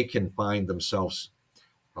 And they can find themselves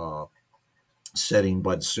uh, setting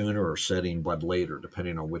bud sooner or setting bud later,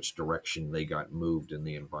 depending on which direction they got moved in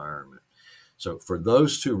the environment. So for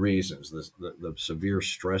those two reasons, the severe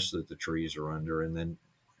stress that the trees are under, and then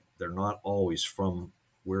they're not always from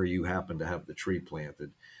where you happen to have the tree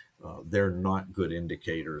planted, they're not good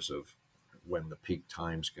indicators of when the peak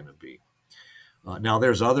time's going to be. Now,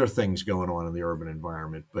 there's other things going on in the urban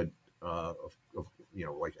environment, but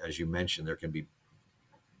like as you mentioned, there can be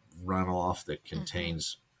runoff that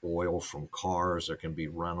contains oil from cars. There can be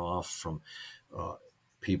runoff from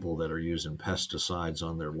people that are using pesticides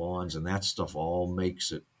on their lawns, and that stuff all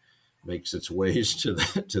makes its ways to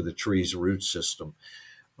the tree's root system.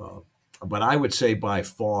 But I would say by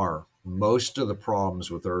far most of the problems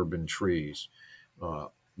with urban trees,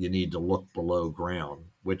 you need to look below ground,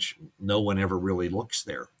 which no one ever really looks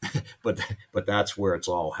there, but that's where it's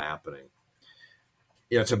all happening.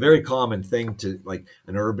 It's a very common thing to, like,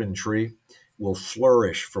 an urban tree will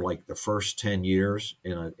flourish for like the first 10 years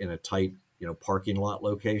in a tight, parking lot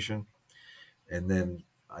location. And then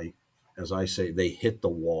as I say, they hit the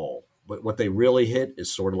wall, but what they really hit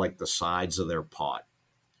is sort of like the sides of their pot,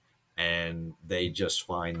 and they just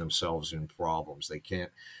find themselves in problems. They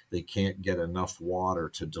can't get enough water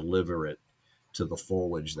to deliver it to the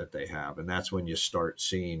foliage that they have. And that's when you start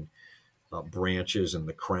seeing branches in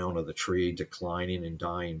the crown of the tree declining and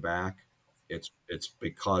dying back. It's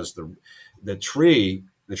because the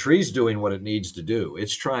tree's doing what it needs to do.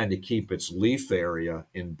 It's trying to keep its leaf area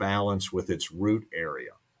in balance with its root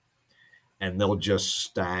area, and they'll just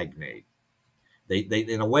stagnate. They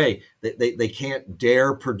in a way they can't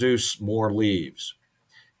dare produce more leaves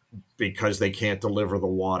because they can't deliver the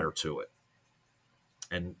water to it,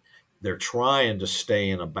 and they're trying to stay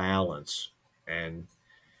in a balance, and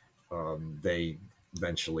they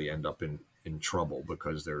eventually end up in trouble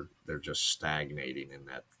because they're just stagnating in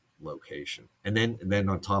that location. And then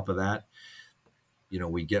on top of that,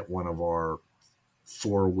 we get one of our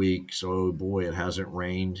 4 weeks. Oh boy, it hasn't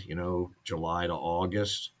rained. July to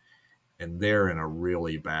August, and they're in a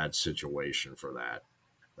really bad situation for that.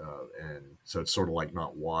 And so it's sort of like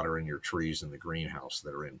not watering your trees in the greenhouse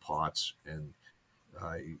that are in pots. And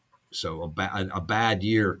uh, so a bad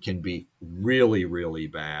year can be really, really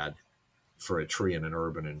bad for a tree in an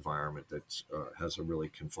urban environment that has a really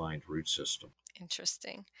confined root system.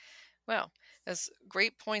 Interesting. Well, that's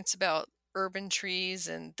great points about urban trees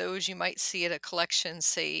and those you might see at a collection,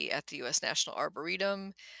 say at the U.S. National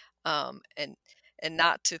Arboretum, um, and and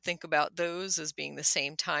not to think about those as being the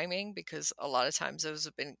same timing because a lot of times those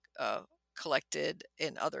have been collected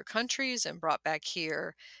in other countries and brought back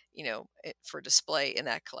here, for display in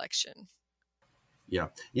that collection. Yeah,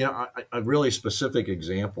 a really specific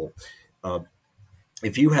example. Uh,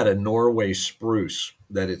 if you had a Norway spruce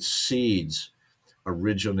that its seeds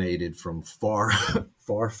originated from far,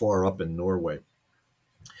 far up in Norway,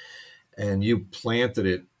 and you planted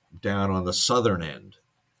it down on the southern end,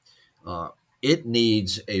 uh, it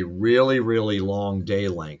needs a really, really long day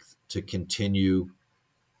length to continue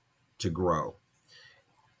to grow.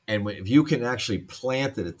 And if you can actually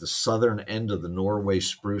plant it at the southern end of the Norway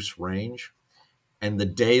spruce range, and the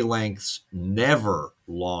day length's never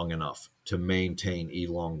long enough to maintain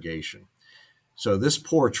elongation. So this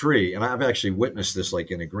poor tree, and I've actually witnessed this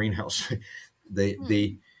like in a greenhouse, the Hmm.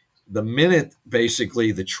 the the minute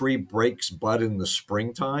basically the tree breaks bud in the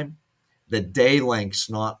springtime, the day length's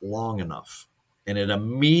not long enough, and it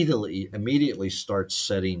immediately starts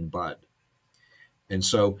setting bud. And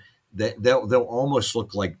so they'll almost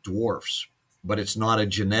look like dwarfs, but it's not a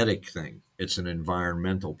genetic thing. It's an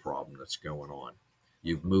environmental problem that's going on.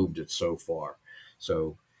 You've moved it so far.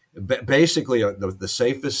 So basically, the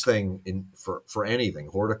safest thing for anything,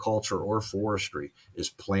 horticulture or forestry, is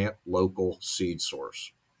plant local seed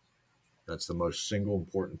source. That's the most single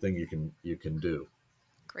important thing you can do.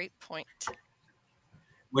 Great point.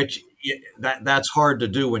 Which that's hard to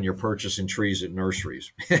do when you're purchasing trees at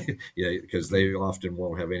nurseries, yeah, because they often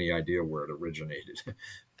won't have any idea where it originated.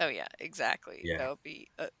 Oh yeah, exactly. Yeah, That would be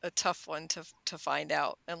a tough one to find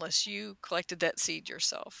out unless you collected that seed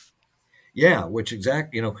yourself. yeah. Which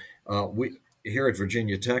exact, we here at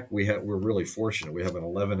Virginia Tech we're really fortunate. We have an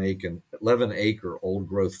 11 acre old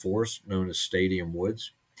growth forest known as Stadium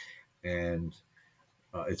Woods, and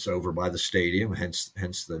it's over by the stadium, hence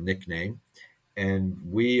the nickname. And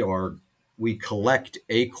we collect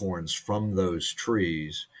acorns from those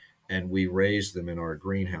trees, and we raise them in our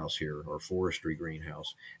greenhouse here, our forestry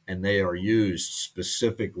greenhouse, and they are used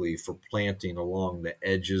specifically for planting along the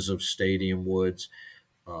edges of Stadium Woods,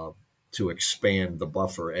 uh, to expand the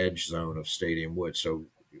buffer edge zone of Stadium Woods. So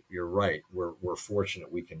you're right, we're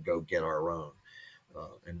fortunate we can go get our own,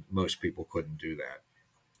 and most people couldn't do that.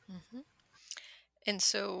 Hmm. And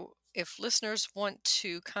so, if listeners want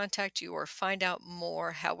to contact you or find out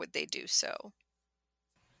more, how would they do so?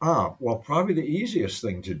 Well, probably the easiest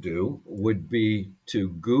thing to do would be to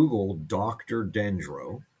Google Dr.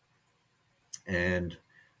 Dendro and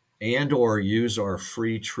or use our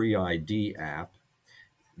free Tree ID app.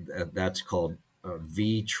 That's called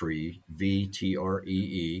VTree,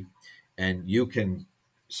 VTREE, and you can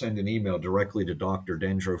send an email directly to Dr.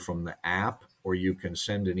 Dendro from the app, or you can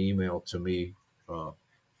send an email to me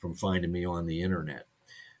from finding me on the internet.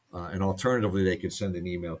 And alternatively, they could send an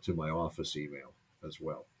email to my office email as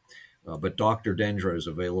well. But Dr. Dendro is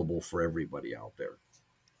available for everybody out there.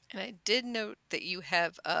 And I did note that you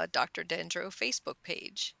have a Dr. Dendro Facebook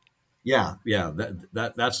page. Yeah.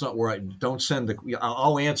 That's not where I don't send the.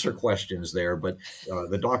 I'll answer questions there, but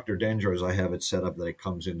the Dr. Dendros, I have it set up that it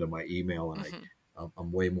comes into my email, and Hmm.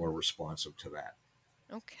 I'm way more responsive to that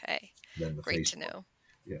Okay, than the great to Facebook. know.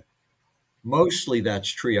 Yeah, mostly that's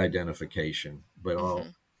tree identification, but Hmm.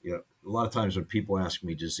 a lot of times when people ask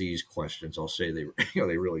me disease questions, I'll say they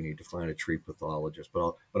they really need to find a tree pathologist,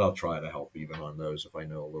 but I'll try to help even on those if I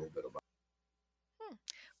know a little bit about. Hmm.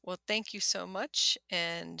 Well, thank you so much.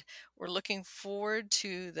 And we're looking forward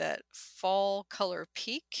to that fall color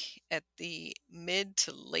peak at the mid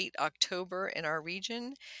to late October in our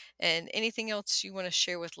region. And anything else you want to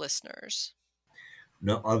share with listeners?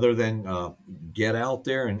 No, other than get out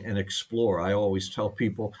there and explore. I always tell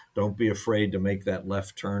people, don't be afraid to make that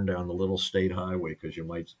left turn down the little state highway, because you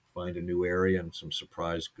might find a new area and some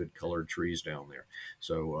surprise good colored trees down there.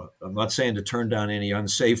 So I'm not saying to turn down any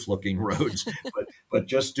unsafe looking roads, but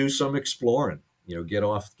just do some exploring. Get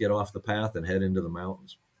off the path and head into the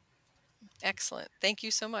mountains. Excellent. Thank you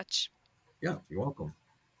so much. Yeah, you're welcome.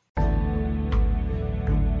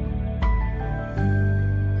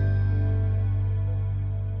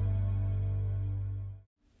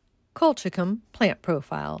 Colchicum plant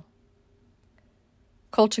profile.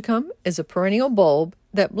 Colchicum is a perennial bulb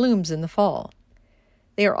that blooms in the fall.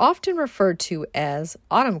 They are often referred to as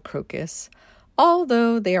autumn crocus,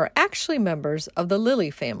 although they are actually members of the lily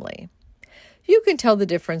family. You can tell the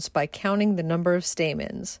difference by counting the number of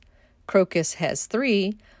stamens. Crocus has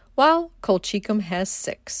 3, while colchicum has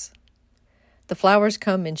 6. The flowers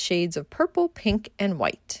come in shades of purple, pink, and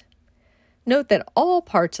white. Note that all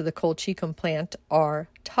parts of the colchicum plant are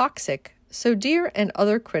toxic, so deer and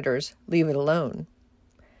other critters leave it alone.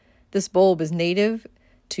 This bulb is native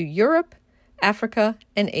to Europe, Africa,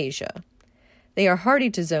 and Asia. They are hardy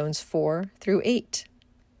to zones 4 through 8.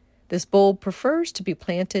 This bulb prefers to be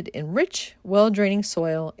planted in rich, well-draining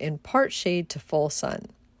soil in part shade to full sun.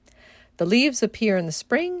 The leaves appear in the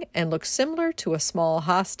spring and look similar to a small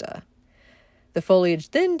hosta. The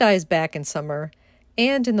foliage then dies back in summer,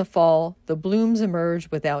 and in the fall, the blooms emerge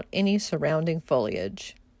without any surrounding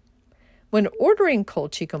foliage. When ordering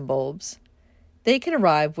colchicum bulbs, they can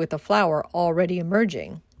arrive with a flower already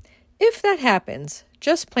emerging. If that happens,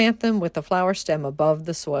 just plant them with the flower stem above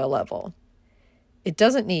the soil level. It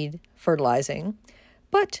doesn't need fertilizing,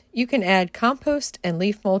 but you can add compost and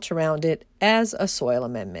leaf mulch around it as a soil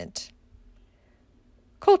amendment.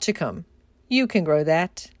 Colchicum, you can grow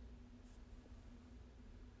that.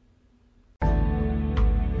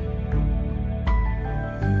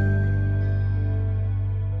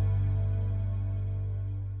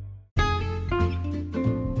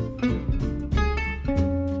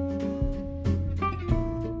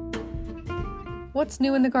 What's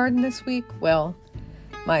new in the garden this week? Well,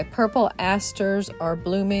 my purple asters are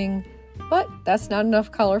blooming, but that's not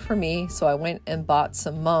enough color for me, so I went and bought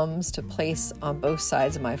some mums to place on both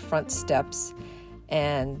sides of my front steps,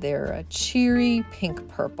 and they're a cheery pink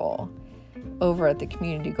purple. Over at the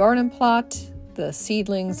community garden plot, the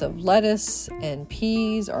seedlings of lettuce and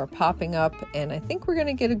peas are popping up, and I think we're going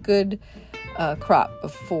to get a good crop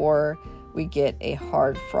before we get a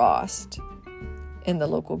hard frost. In the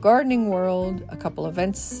local gardening world, a couple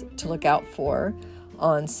events to look out for.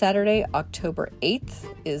 On Saturday, October 8th,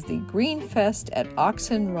 is the Green Fest at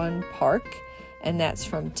Oxen Run Park, and that's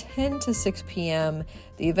from 10 to 6 p.m.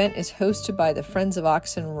 The event is hosted by the Friends of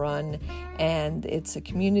Oxen Run, and it's a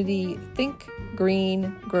community think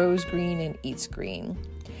green, grows green, and eats green.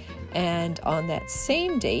 And on that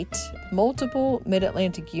same date, multiple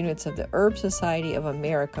Mid-Atlantic units of the Herb Society of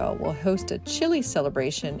America will host a chili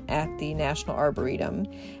celebration at the National Arboretum,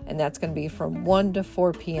 and that's going to be from 1 to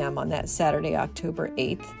 4 p.m. on that Saturday, October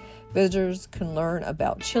 8th. Visitors can learn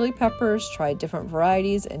about chili peppers, try different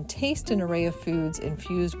varieties, and taste an array of foods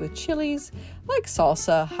infused with chilies like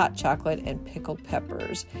salsa, hot chocolate, and pickled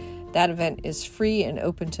peppers. That event is free and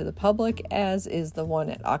open to the public, as is the one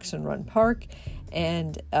at Oxen Run Park.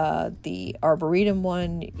 And the Arboretum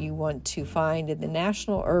one you want to find in the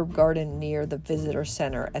National Herb Garden near the Visitor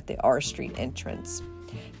Center at the R Street entrance.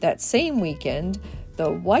 That same weekend,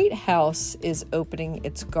 the White House is opening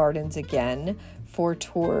its gardens again for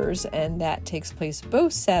tours, and that takes place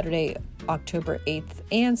both Saturday, October 8th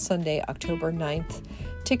and Sunday, October 9th.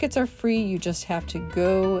 Tickets are free. You just have to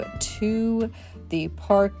go to the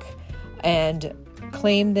park and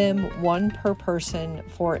claim them, 1 per person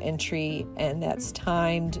for entry, and that's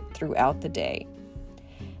timed throughout the day.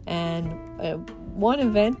 And one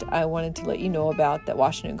event I wanted to let you know about that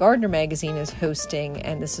Washington Gardener Magazine is hosting,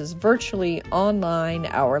 and this is virtually online,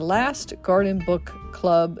 our last Garden Book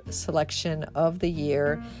Club selection of the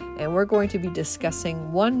year, and we're going to be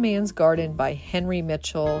discussing One Man's Garden by Henry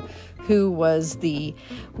Mitchell, who was the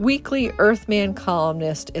weekly Earthman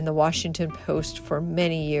columnist in the Washington Post for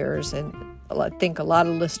many years, and I think a lot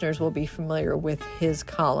of listeners will be familiar with his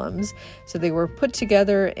columns. So they were put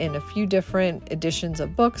together in a few different editions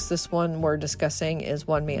of books. This one we're discussing is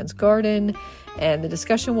One Man's Garden, and the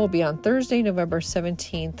discussion will be on Thursday, November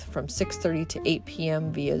 17th from 6:30 to 8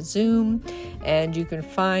 p.m. via Zoom, and you can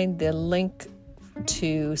find the link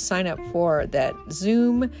to sign up for that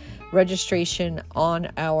Zoom registration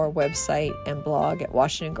on our website and blog at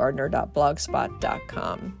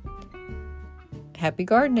washingtongardener.blogspot.com. Happy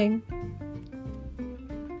gardening!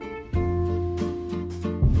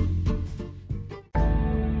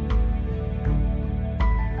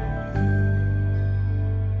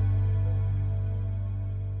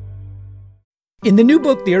 In the new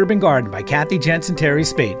book, The Urban Garden by Kathy Jensen Terry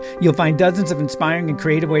Spate, you'll find dozens of inspiring and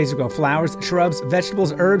creative ways to grow flowers, shrubs,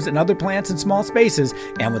 vegetables, herbs, and other plants in small spaces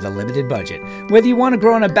and with a limited budget. Whether you want to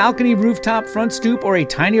grow on a balcony, rooftop, front stoop, or a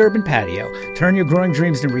tiny urban patio, turn your growing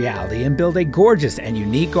dreams into reality and build a gorgeous and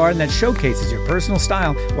unique garden that showcases your personal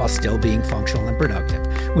style while still being functional and productive.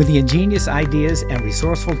 With the ingenious ideas and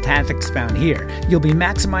resourceful tactics found here, you'll be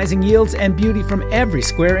maximizing yields and beauty from every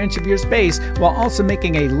square inch of your space while also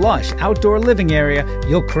making a lush outdoor living growing area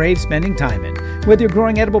you'll crave spending time in. Whether you're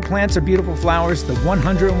growing edible plants or beautiful flowers, the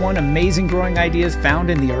 101 amazing growing ideas found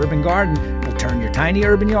in the Urban Garden will turn your tiny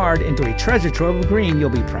urban yard into a treasure trove of green you'll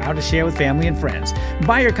be proud to share with family and friends.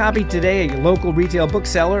 Buy your copy today at your local retail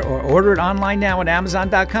bookseller or order it online now at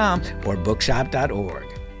Amazon.com or bookshop.org.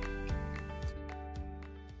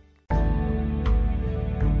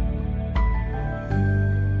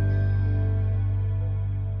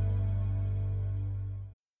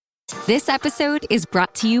 This episode is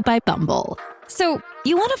brought to you by Bumble. So,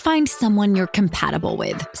 you want to find someone you're compatible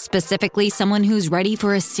with, specifically someone who's ready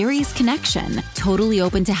for a serious connection, totally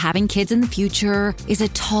open to having kids in the future, is a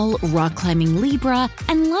tall, rock-climbing Libra,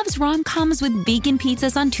 and loves rom-coms with vegan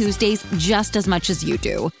pizzas on Tuesdays just as much as you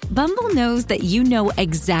do. Bumble knows that you know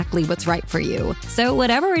exactly what's right for you. So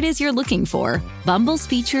whatever it is you're looking for, Bumble's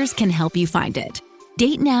features can help you find it.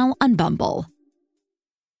 Date now on Bumble.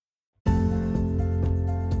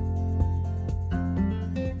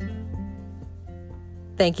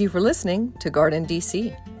 Thank you for listening to Garden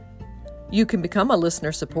DC. You can become a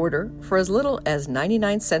listener supporter for as little as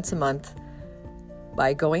 99 cents a month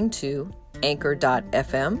by going to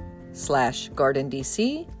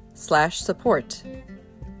anchor.fm/GardenDC/support.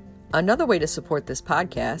 Another way to support this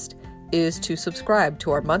podcast is to subscribe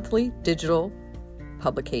to our monthly digital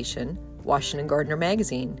publication, Washington Gardener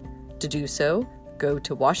Magazine. To do so, go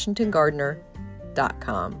to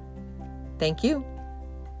WashingtonGardener.com. Thank you.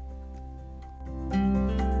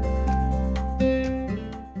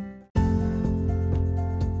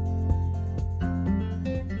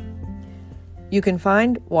 You can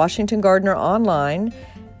find Washington Gardener online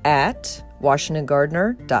at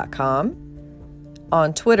WashingtonGardener.com,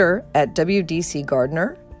 on Twitter at WDC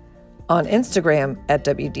Gardener, on Instagram at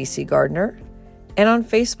WDC Gardener, and on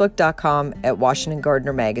Facebook.com at Washington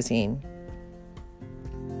Gardener Magazine.